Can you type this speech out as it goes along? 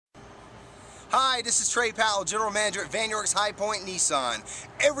Hi, this is Trey Powell, General Manager at Van York's High Point Nissan.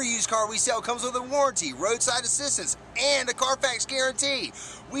 Every used car we sell comes with a warranty, roadside assistance, and a Carfax guarantee.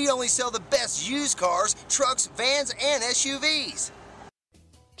 We only sell the best used cars, trucks, vans, and SUVs.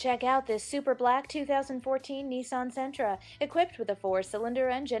 Check out this super black 2014 Nissan Sentra, equipped with a 4-cylinder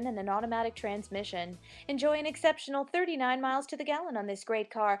engine and an automatic transmission. Enjoy an exceptional 39 miles to the gallon on this great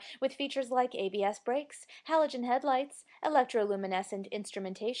car with features like ABS brakes, halogen headlights, electroluminescent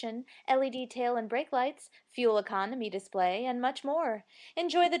instrumentation, LED tail and brake lights, fuel economy display, and much more.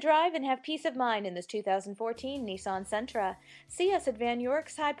 Enjoy the drive and have peace of mind in this 2014 Nissan Sentra. See us at Van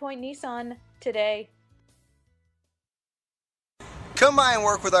York's High Point Nissan today. Come by and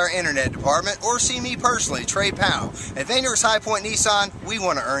work with our internet department or see me personally, Trey Powell. At Van York's High Point Nissan, we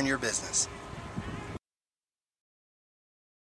want to earn your business.